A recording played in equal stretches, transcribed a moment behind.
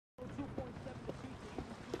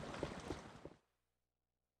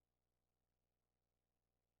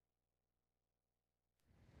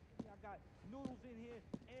Noodles in here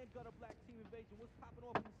and Gutter Black Team Invasion. What's popping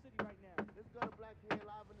off in the city right now? This Gutter Black here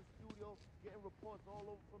live in the studio, getting reports all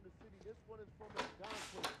over from the city. This one is from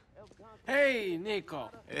Algonquin. Hey,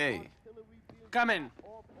 Nico. Hey. Come in.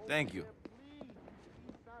 Thank you.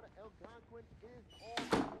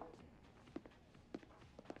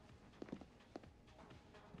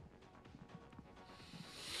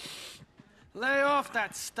 Lay off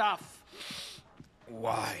that stuff.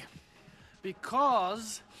 Why?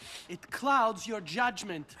 Because it clouds your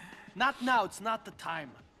judgment. Not now, it's not the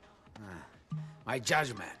time. My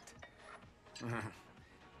judgment.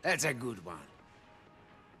 That's a good one.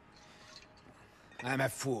 I'm a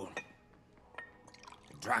fool.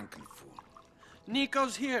 A drunken fool.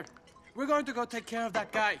 Nico's here. We're going to go take care of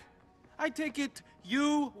that guy. I take it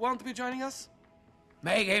you won't be joining us?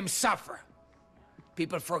 Make him suffer.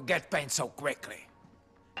 People forget pain so quickly.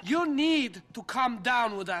 You need to calm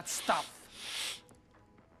down with that stuff.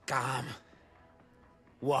 Calm?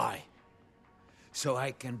 Why? So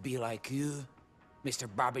I can be like you, Mr.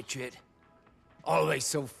 Barbiturated? Always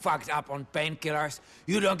so fucked up on painkillers,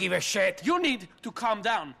 you don't give a shit? You need to calm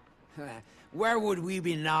down. Where would we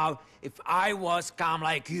be now if I was calm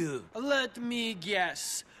like you? Let me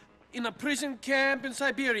guess. In a prison camp in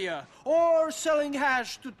Siberia, or selling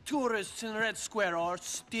hash to tourists in Red Square, or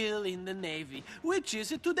still in the Navy. Which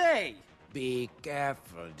is it today? Be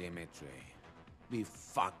careful, Dimitri. Be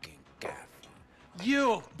fucking careful.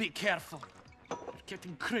 You be careful. You're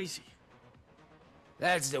getting crazy.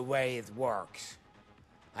 That's the way it works.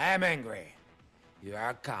 I am angry. You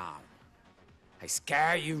are calm. I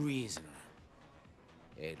scare you reason.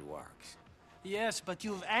 It works. Yes, but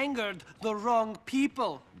you've angered the wrong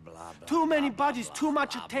people. Blah, blah, too many blah, bodies, blah, too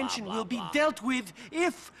much blah, attention blah, will be blah. dealt with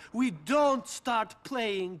if we don't start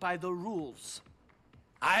playing by the rules.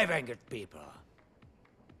 I've angered people.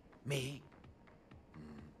 Me?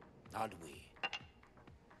 Not we.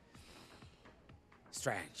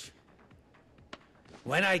 Strange.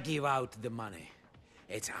 When I give out the money,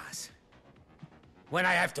 it's us. When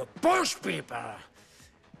I have to push people,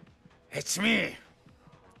 it's me.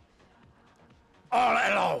 All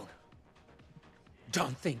alone.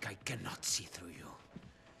 Don't think I cannot see through you.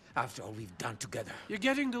 After all we've done together. You're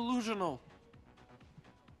getting delusional.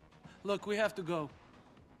 Look, we have to go.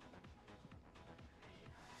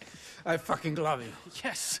 I fucking love you.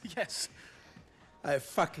 Yes, yes. I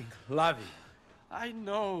fucking love you. I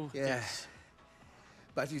know. Yes.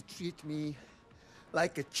 But you treat me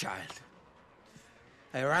like a child.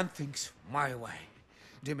 I run things my way.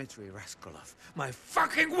 Dmitri Raskolov. My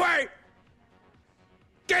fucking way!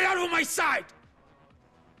 Get out of my sight!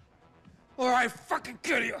 Or I fucking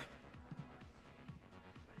kill you!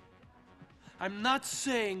 I'm not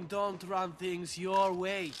saying don't run things your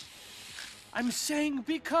way. I'm saying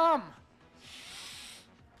be calm.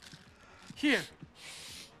 Here.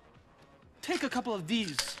 Take a couple of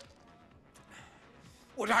these.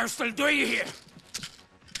 What are you still doing here?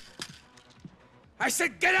 I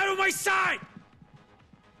said get out of my sight!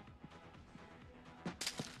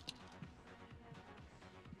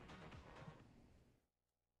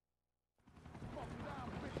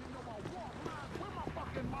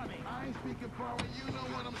 I ain't speaking power, you know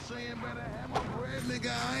what I'm saying. Better have my bread,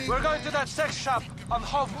 nigga. I ain't We're going to that sex shop on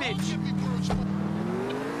Hauppauge.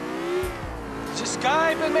 This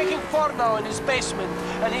guy been making porno in his basement,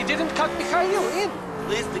 and he didn't cut Mikhail in.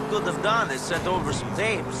 Least they could have done is sent over some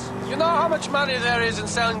tapes. You know how much money there is in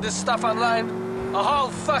selling this stuff online? A whole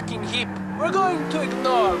fucking heap. We're going to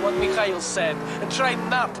ignore what Mikhail said and try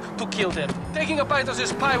not to kill them. Taking a bite of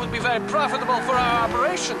this pie would be very profitable for our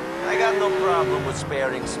operation. I got no problem with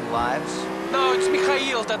sparing some lives. No, it's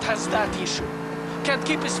Mikhail that has that issue. Can't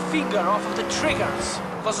keep his finger off of the triggers.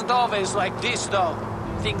 Wasn't always like this, though.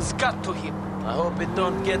 Things got to him. I hope it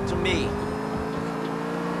don't get to me.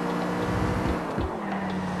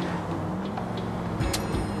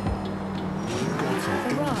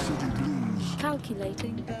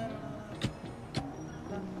 Calculating.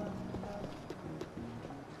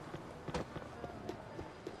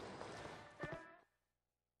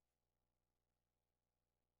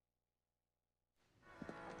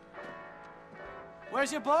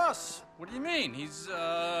 Where's your boss? What do you mean? He's,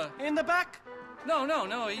 In the back?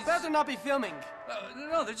 No, he's... Better not be filming.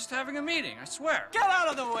 No, they're just having a meeting, I swear. Get out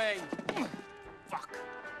of the way! Fuck.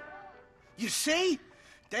 You see?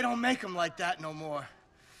 They don't make them like that no more.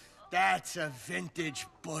 That's a vintage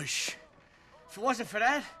Bush. If it wasn't for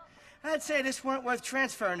that, I'd say this weren't worth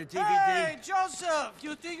transferring to DVD. Hey, Joseph!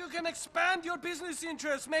 You think you can expand your business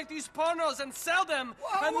interests, make these pornos and sell them,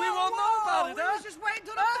 and we won't know about it, We huh? was just waiting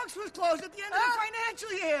till the books was closed at the end of the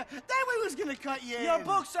financial year. Then we was gonna cut you in. Your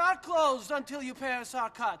books are closed until you pay us our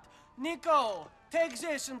cut. Nico, take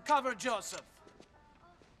this and cover Joseph.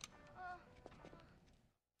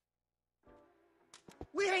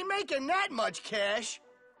 We ain't making that much cash.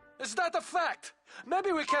 Is that a fact?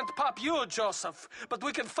 Maybe we can't pop you, Joseph, but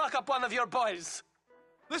we can fuck up one of your boys.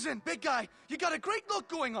 Listen, big guy, you got a great look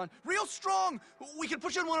going on. Real strong. We can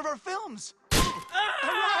put you in one of our films. All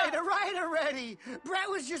right already. Brett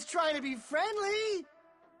was just trying to be friendly.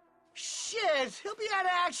 Shit, he'll be out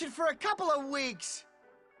of action for a couple of weeks.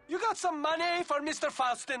 You got some money for Mr.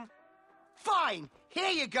 Faustin? Fine,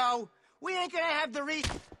 here you go. We ain't gonna have the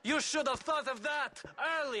You should have thought of that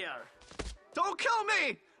earlier. Don't kill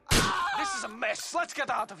me! This is a mess. Let's get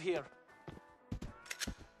out of here.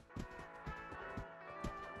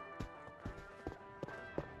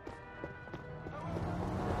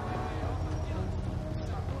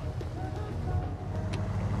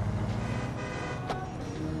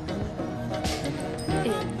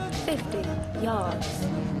 In 50 yards,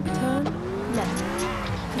 turn left.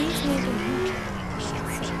 Please make a U-turn.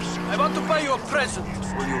 I want to buy you a present.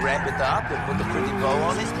 Will you wrap it up and put a pretty bow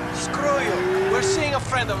on it? Screw you. We're seeing a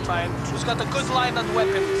friend of mine who's got a good line on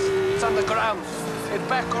weapons. It's on the ground. A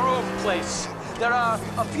back room place. There are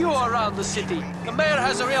a few around the city. The mayor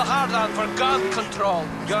has a real hard-on for gun control.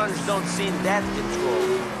 Guns don't seem that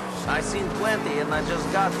controlled. I seen plenty and I just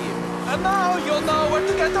got here. And now you'll know where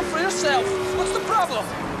to get them for yourself. What's the problem?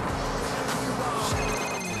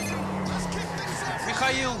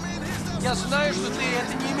 Mikhail, я знаю, что ты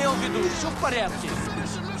это не имел в виду. Все в порядке.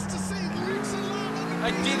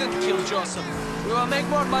 I didn't kill Joseph. We will make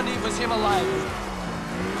more money with him alive.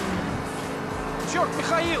 Черт,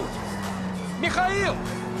 Mikhail! Mikhail!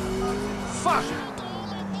 Fuck!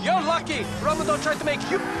 You're lucky. Ramadan tried to make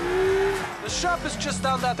you... The shop is just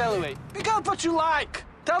down that alleyway. Pick out what you like.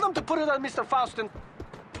 Tell them to put it on Mr. Faustin.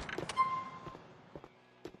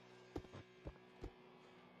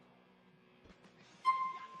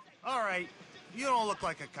 All right, you don't look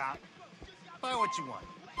like a cop. Buy what you want.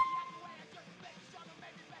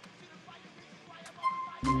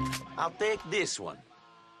 I'll take this one.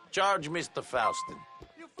 Charge Mr. Faustin.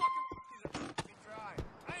 You fucking try.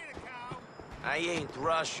 I ain't a cow. I ain't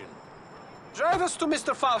Russian. Drive us to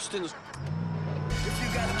Mr. Faustin's. If you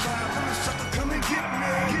got a problem, sucker, come and get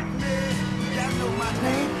me. Y'all know my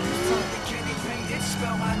name. The candy paint, it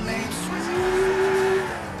spell my name.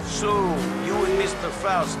 So, you and Mr.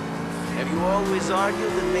 Faustin, have you always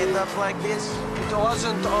argued and made up like this? It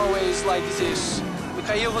wasn't always like this.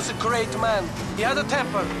 Mikhail was a great man. He had a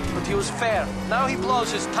temper, but he was fair. Now he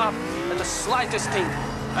blows his top at the slightest thing.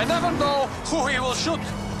 I never know who he will shoot,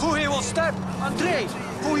 who he will stab. Andrei,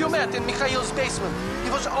 who you met in Mikhail's basement. He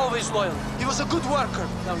was always loyal. He was a good worker.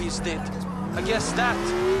 Now he's dead. I guess that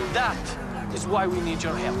is why we need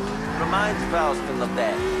your help. Remind Faustin of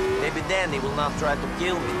that. Maybe then he will not try to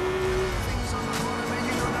kill me.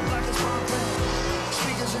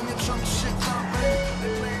 Speakers in the trunk, shit thumping.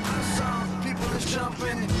 They playing my song, people is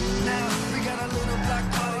jumping. Now we got a little black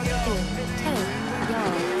party up. In 10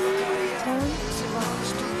 yards, turn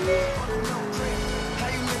How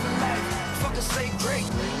you living life? Fuckers say great.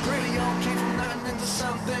 Really all came from nothing into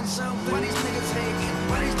something. Why these niggas hating?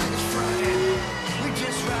 Why these niggas fronting? We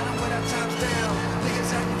just riding with our tops down.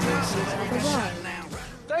 Niggas acting crazy. Shut now.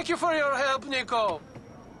 Thank you for your help, Nico.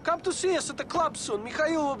 Come to see us at the club soon.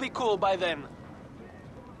 Mikhail will be cool by then.